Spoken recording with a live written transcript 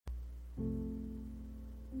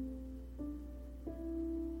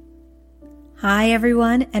Hi,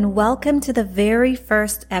 everyone, and welcome to the very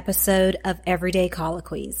first episode of Everyday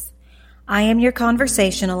Colloquies. I am your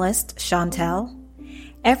conversationalist, Chantel.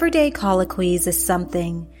 Everyday Colloquies is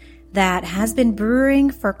something that has been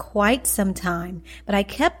brewing for quite some time, but I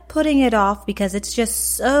kept putting it off because it's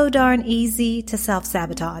just so darn easy to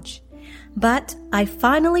self-sabotage. But I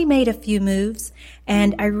finally made a few moves,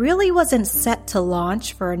 and I really wasn't set to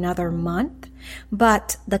launch for another month,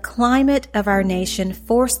 but the climate of our nation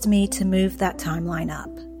forced me to move that timeline up.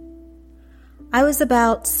 I was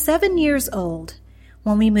about 7 years old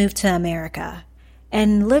when we moved to America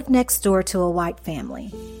and lived next door to a white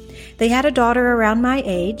family. They had a daughter around my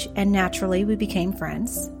age, and naturally we became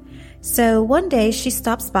friends. So one day she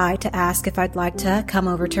stops by to ask if I'd like to come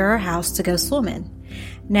over to her house to go swimming.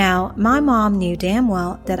 Now, my mom knew damn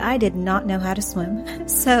well that I did not know how to swim,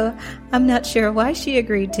 so I'm not sure why she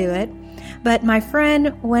agreed to it. But my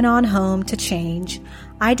friend went on home to change.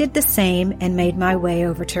 I did the same and made my way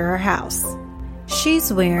over to her house.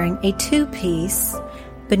 She's wearing a two-piece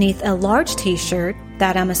beneath a large t-shirt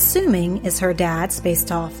that I'm assuming is her dad's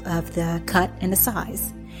based off of the cut and the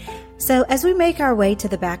size. So as we make our way to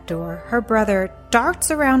the back door, her brother darts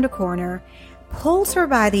around a corner, pulls her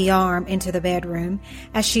by the arm into the bedroom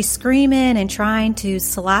as she's screaming and trying to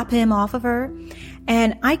slap him off of her.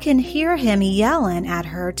 And I can hear him yelling at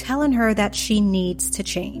her, telling her that she needs to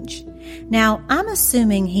change. Now, I'm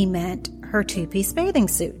assuming he meant her two-piece bathing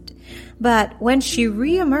suit. But when she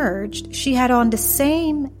reemerged, she had on the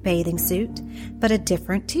same bathing suit, but a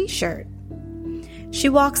different t-shirt. She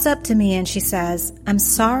walks up to me and she says, "I'm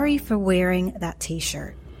sorry for wearing that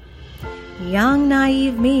t-shirt." Young,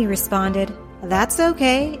 naive me responded, "That's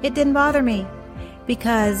okay, it didn't bother me."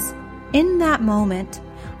 Because in that moment,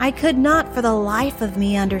 I could not for the life of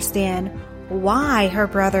me understand why her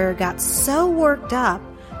brother got so worked up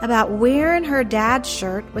about wearing her dad's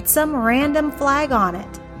shirt with some random flag on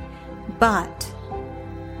it. But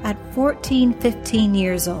at 14, 15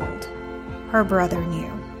 years old, her brother knew.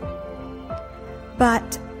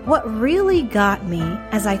 But what really got me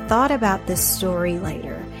as I thought about this story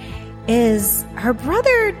later is her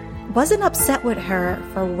brother wasn't upset with her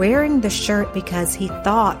for wearing the shirt because he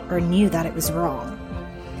thought or knew that it was wrong.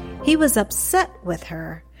 He was upset with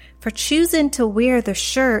her for choosing to wear the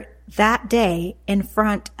shirt that day in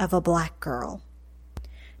front of a black girl.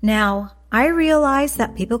 Now, I realize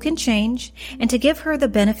that people can change, and to give her the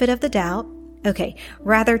benefit of the doubt,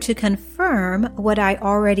 rather to confirm what I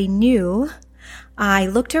already knew, I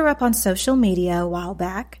looked her up on social media a while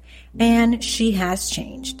back, and she has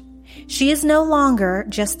changed. She is no longer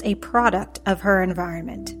just a product of her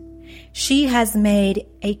environment. She has made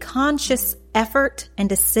a conscious effort and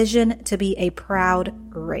decision to be a proud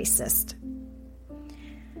racist.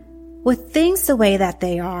 With things the way that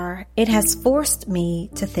they are, it has forced me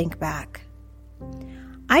to think back.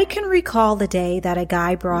 I can recall the day that a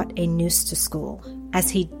guy brought a noose to school, as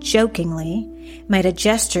he jokingly made a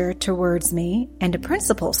gesture towards me and a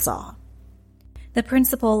principal saw. The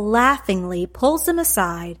principal laughingly pulls him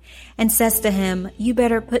aside and says to him, "You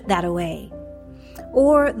better put that away."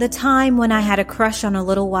 Or the time when I had a crush on a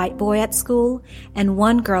little white boy at school and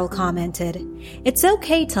one girl commented, "It's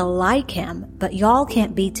okay to like him, but y'all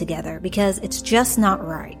can't be together because it's just not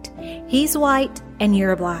right. He's white and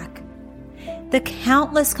you're black." The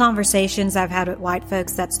countless conversations I've had with white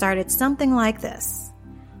folks that started something like this: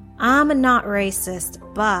 "I'm not racist,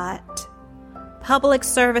 but..." "Public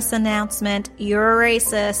service announcement, you're a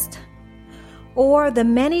racist." Or the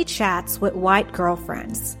many chats with white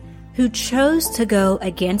girlfriends who chose to go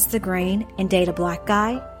against the grain and date a black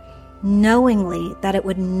guy, knowingly that it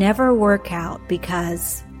would never work out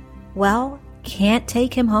because, can't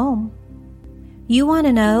take him home. You want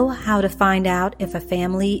to know how to find out if a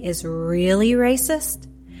family is really racist?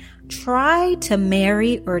 Try to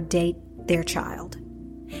marry or date their child,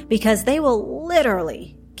 because they will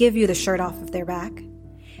literally give you the shirt off of their back.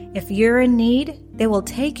 If you're in need, they will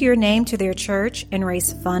take your name to their church and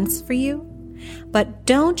raise funds for you. But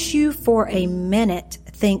don't you for a minute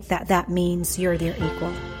think that that means you're their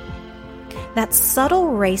equal. That subtle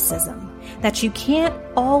racism that you can't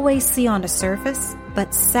always see on the surface,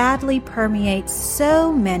 but sadly permeates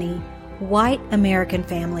so many white American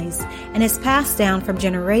families and is passed down from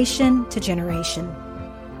generation to generation.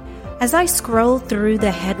 As I scroll through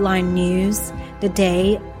the headline news the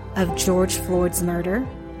day of George Floyd's murder,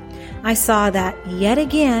 I saw that yet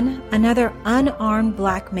again another unarmed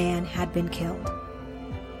black man had been killed.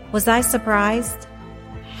 Was I surprised?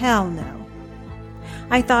 Hell no.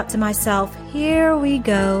 I thought to myself, here we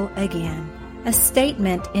go again. A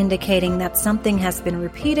statement indicating that something has been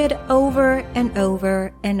repeated over and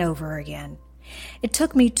over and over again. It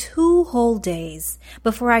took me 2 whole days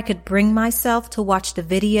before I could bring myself to watch the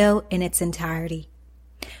video in its entirety.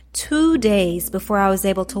 2 days before I was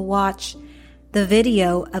able to watch the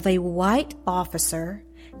video of a white officer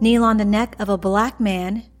kneel on the neck of a black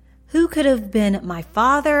man who could have been my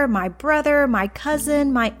father, my brother, my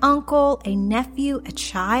cousin, my uncle, a nephew, a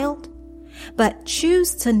child, but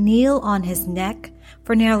choose to kneel on his neck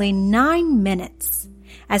for nearly 9 minutes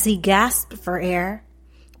as he gasped for air,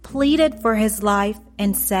 pleaded for his life,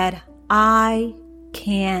 and said, "I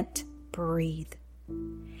can't breathe."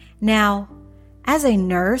 Now, as a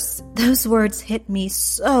nurse, those words hit me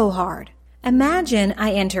so hard. Imagine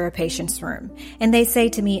I enter a patient's room and they say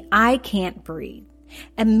to me, "I can't breathe."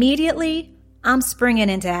 Immediately, I'm springing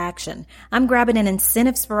into action. I'm grabbing an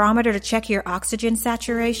incentive spirometer to check your oxygen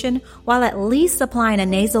saturation while at least applying a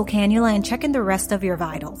nasal cannula and checking the rest of your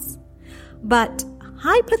vitals. But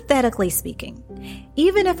hypothetically speaking,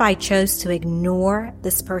 even if I chose to ignore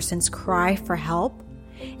this person's cry for help,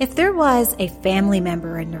 if there was a family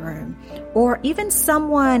member in the room or even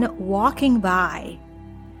someone walking by,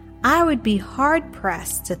 I would be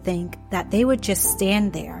hard-pressed to think that they would just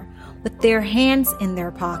stand there with their hands in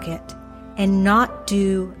their pocket and not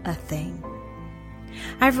do a thing.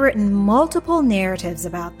 I've written multiple narratives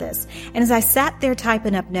about this, and as I sat there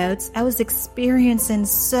typing up notes, I was experiencing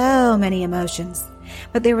so many emotions.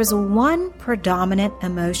 But there was one predominant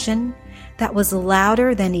emotion that was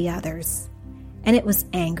louder than the others, and it was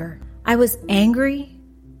anger. I was angry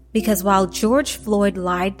because while George Floyd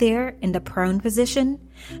lied there in the prone position,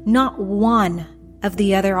 not one of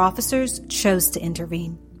the other officers chose to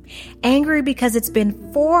intervene. Angry because it's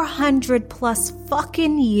been 400 plus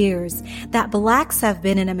fucking years that blacks have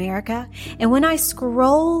been in America, and when I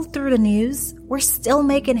scroll through the news, we're still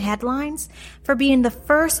making headlines for being the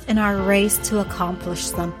first in our race to accomplish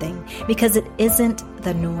something because it isn't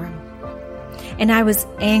the norm. And I was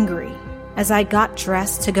angry as I got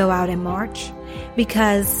dressed to go out and march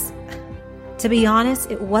because, to be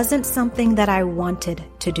honest, it wasn't something that I wanted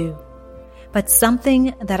to do, but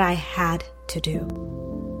something that I had to do.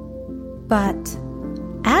 But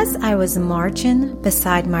as I was marching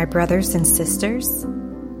beside my brothers and sisters,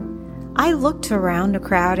 I looked around the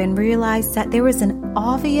crowd and realized that there was an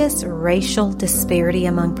obvious racial disparity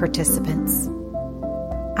among participants.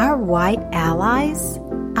 Our white allies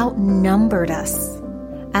outnumbered us,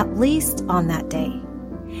 at least on that day.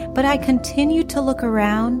 But I continued to look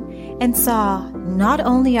around and saw not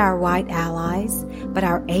only our white allies, but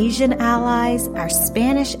our Asian allies, our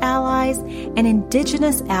Spanish allies, and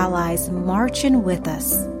indigenous allies marching with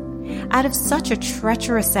us. Out of such a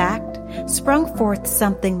treacherous act sprung forth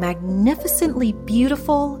something magnificently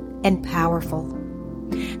beautiful and powerful.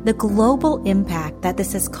 The global impact that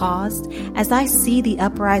this has caused as I see the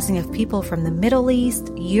uprising of people from the Middle East,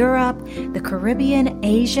 Europe, the Caribbean,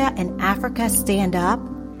 Asia, and Africa stand up,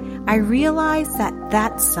 I realize that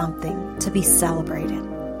that's something to be celebrated.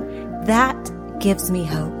 That gives me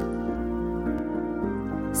hope.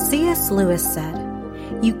 C.S. Lewis said,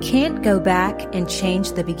 "You can't go back and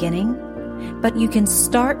change the beginning, but you can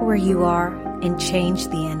start where you are and change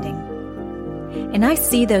the ending." And I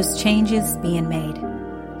see those changes being made.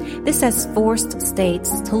 This has forced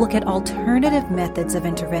states to look at alternative methods of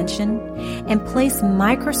intervention and place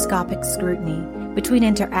microscopic scrutiny between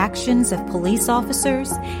interactions of police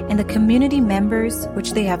officers and the community members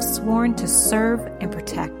which they have sworn to serve and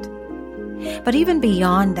protect. But even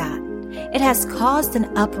beyond that, it has caused an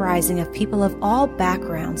uprising of people of all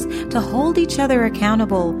backgrounds to hold each other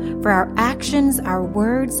accountable for our actions, our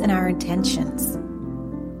words, and our intentions.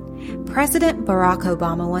 President Barack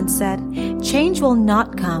Obama once said, "Change will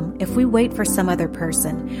not come if we wait for some other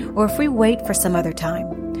person or if we wait for some other time.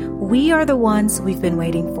 We are the ones we've been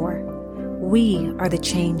waiting for. We are the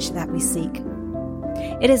change that we seek."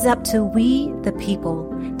 It is up to we, the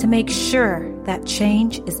people, to make sure that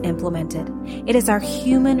change is implemented. It is our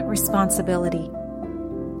human responsibility.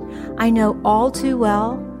 I know all too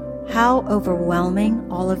well how overwhelming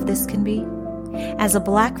all of this can be. As a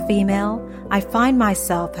Black female, I find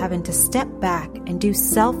myself having to step back and do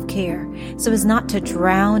self-care so as not to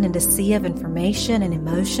drown in the sea of information and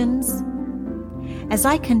emotions. As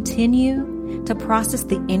I continue to process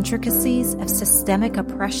the intricacies of systemic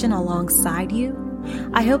oppression alongside you,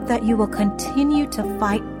 I hope that you will continue to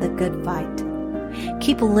fight the good fight.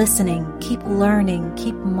 Keep listening, keep learning,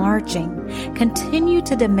 keep marching. Continue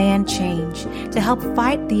to demand change to help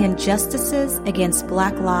fight the injustices against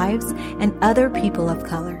Black lives and other people of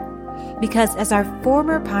color. Because as our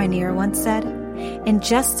former pioneer once said,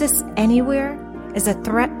 injustice anywhere is a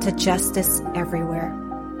threat to justice everywhere.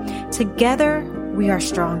 Together, we are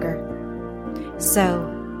stronger. So,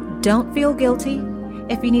 Don't feel guilty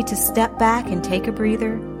if you need to step back and take a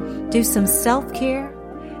breather, do some self-care,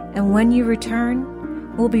 and when you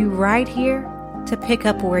return, we'll be right here to pick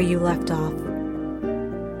up where you left off.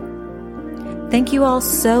 Thank you all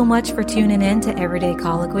so much for tuning in to Everyday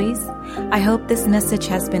Colloquies. I hope this message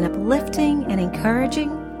has been uplifting and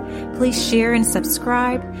encouraging. Please share and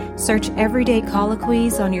subscribe. Search Everyday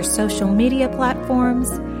Colloquies on your social media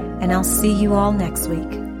platforms, and I'll see you all next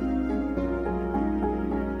week.